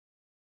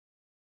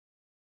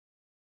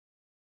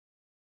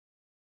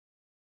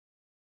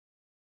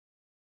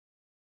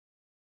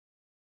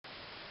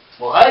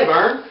Well, hey,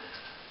 Vern.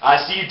 I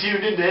see you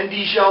tuned into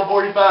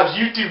NDSean45's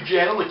YouTube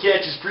channel to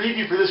catch his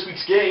preview for this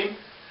week's game.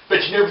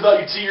 Bet you never thought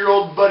you'd see your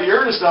old buddy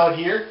Ernest on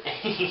here.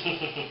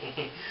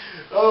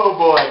 Oh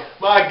boy,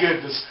 my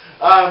goodness.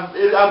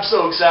 I'm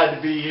so excited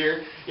to be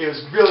here. It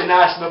was really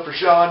nice enough for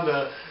Sean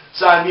to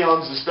sign me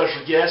on as a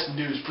special guest and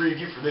do his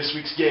preview for this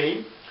week's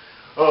game.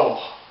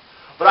 Oh,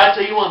 but I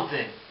tell you one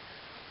thing.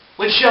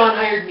 When Sean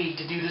hired me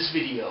to do this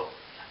video,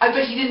 I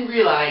bet he didn't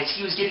realize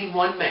he was getting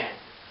one man.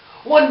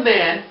 One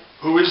man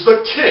who is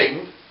the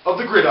king of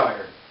the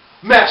gridiron,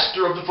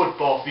 master of the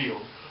football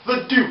field,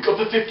 the duke of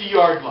the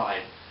 50-yard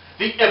line,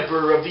 the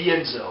emperor of the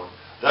end zone.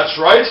 That's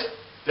right,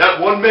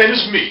 that one man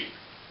is me,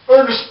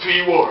 Ernest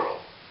P. Worrell.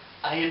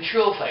 I am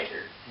Troll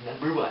Fighter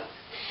 #1.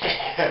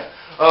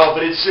 Oh,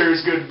 but it sure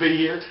is good to be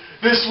here.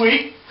 This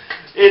week,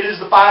 it is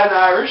the Fighting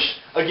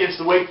Irish against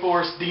the Wake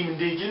Forrest Demon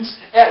Deacons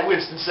at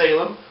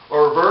Winston-Salem,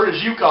 or Vern,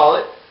 as you call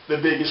it, the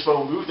biggest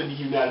phone booth in the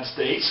United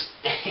States.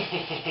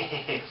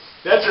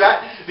 That's right.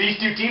 These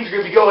two teams are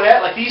going to be going at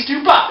it like these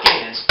two pop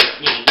cans.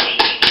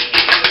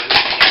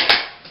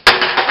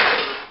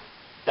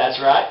 That's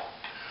right.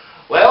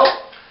 Well,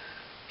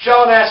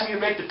 Sean asked me to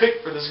make the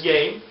pick for this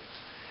game,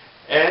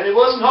 and it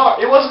wasn't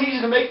hard. It wasn't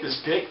easy to make this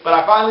pick, but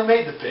I finally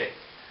made the pick.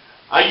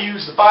 I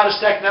used the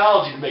finest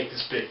technology to make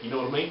this pick, you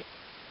know what I mean?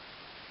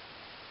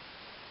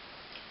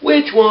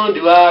 Which one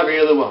do I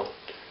really want?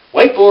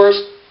 Wake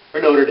Forest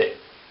or Notre Dame?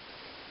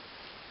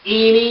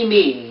 Eeny,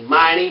 meeny,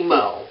 miny,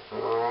 moe.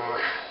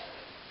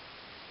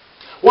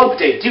 One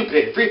potato, two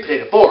potato, three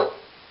potato, four.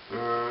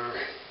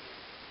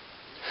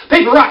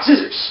 Paper, rock,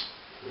 scissors.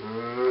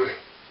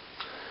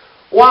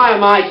 Why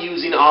am I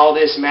using all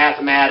this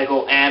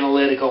mathematical,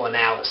 analytical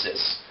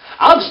analysis?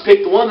 I'll just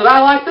pick the one that I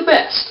like the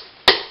best.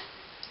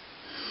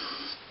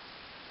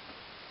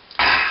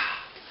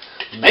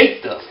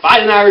 Make the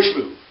Fighting Irish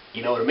move.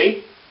 You know what I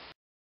mean?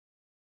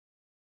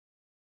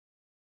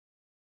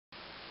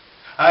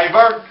 Hey,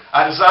 Vern,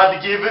 I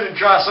decided to give in and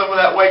try some of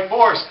that Wake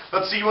Forest.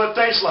 Let's see what it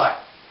tastes like.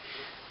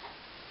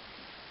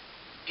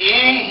 Ew!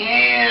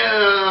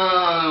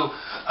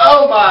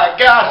 Oh my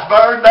gosh,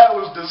 Vern, that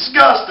was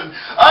disgusting.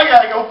 I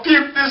gotta go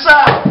puke this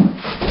out.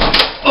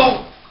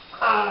 Oh!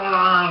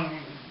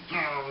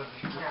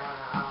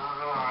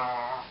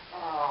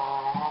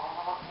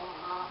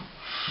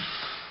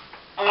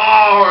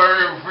 Oh,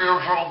 it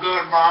feels so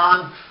good,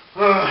 Vern.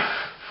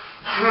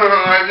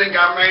 I think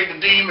I made the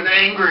demon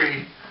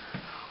angry.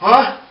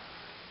 Huh?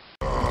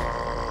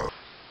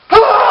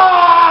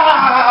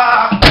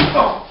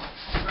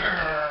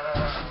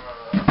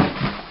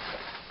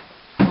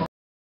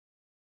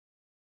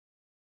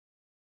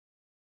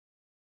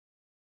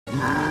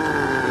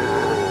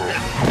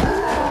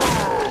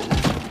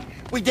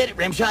 We did it,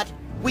 Rimshot.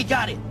 We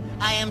got it.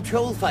 I am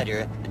Troll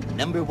Fighter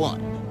 #1.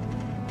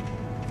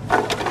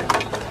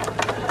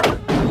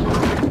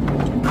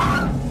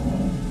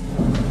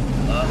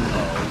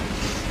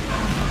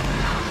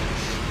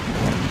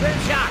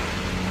 Rimshot!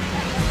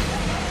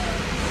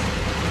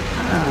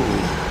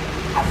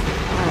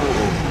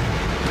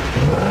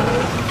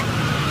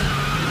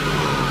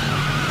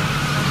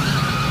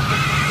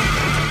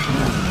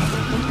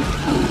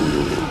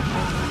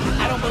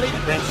 I don't believe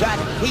it, Rimshot.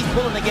 He's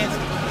pulling against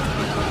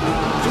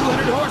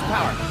 200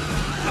 horsepower.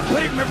 I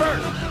put it in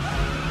reverse.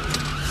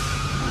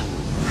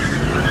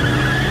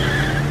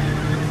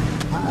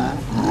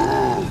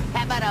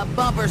 How about a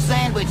bumper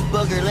sandwich,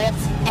 booger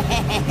lips?